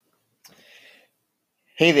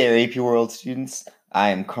Hey there, AP World students. I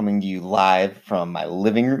am coming to you live from my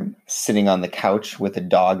living room, sitting on the couch with a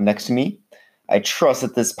dog next to me. I trust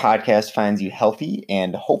that this podcast finds you healthy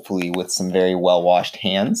and hopefully with some very well-washed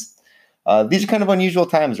hands. These are kind of unusual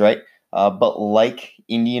times, right? But like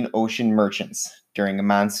Indian Ocean merchants during a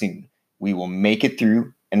monsoon, we will make it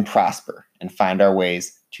through and prosper and find our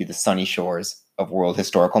ways to the sunny shores of world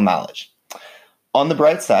historical knowledge. On the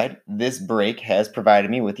bright side, this break has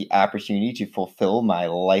provided me with the opportunity to fulfill my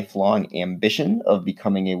lifelong ambition of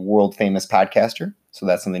becoming a world-famous podcaster. So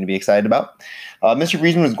that's something to be excited about. Mr.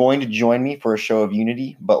 Griezmann was going to join me for a show of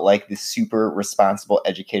unity, but like the super responsible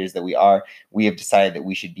educators that we are, we have decided that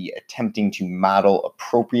we should be attempting to model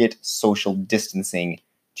appropriate social distancing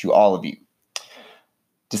to all of you.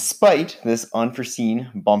 Despite this unforeseen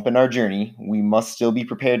bump in our journey, we must still be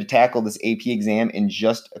prepared to tackle this AP exam in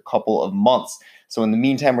just a couple of months. So in the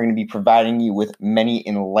meantime, we're going to be providing you with many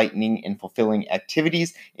enlightening and fulfilling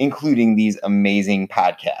activities, including these amazing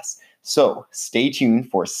podcasts. So stay tuned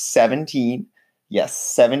for 17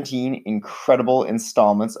 incredible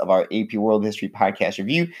installments of our AP World History podcast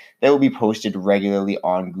review that will be posted regularly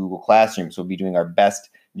on Google Classroom. So we'll be doing our best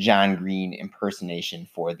John Green impersonation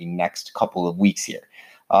for the next couple of weeks here.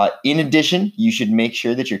 In addition, you should make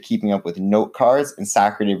sure that you're keeping up with note cards and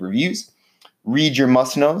Socrative reviews. Read your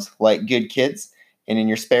must-knows like good kids. And in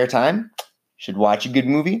your spare time, you should watch a good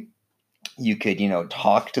movie. You could,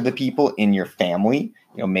 talk to the people in your family,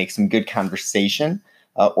 make some good conversation.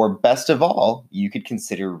 Or best of all, you could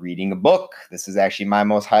consider reading a book. This is actually my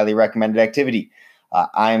most highly recommended activity.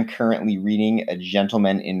 I am currently reading A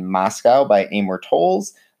Gentleman in Moscow by Amor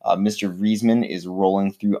Towles. Mr. Griezmann is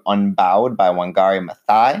rolling through Unbowed by Wangari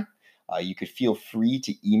Maathai. You could feel free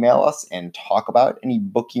to email us and talk about any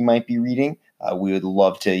book you might be reading. We would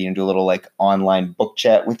love to do a little online book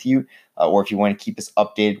chat with you. Or if you want to keep us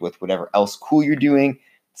updated with whatever else cool you're doing,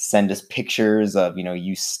 send us pictures of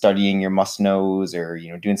you studying your must-knows or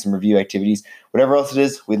doing some review activities. Whatever else it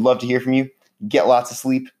is, we'd love to hear from you. Get lots of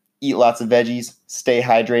sleep, eat lots of veggies, stay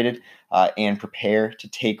hydrated, and prepare to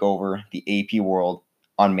take over the AP world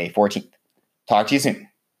on May 14th. Talk to you soon.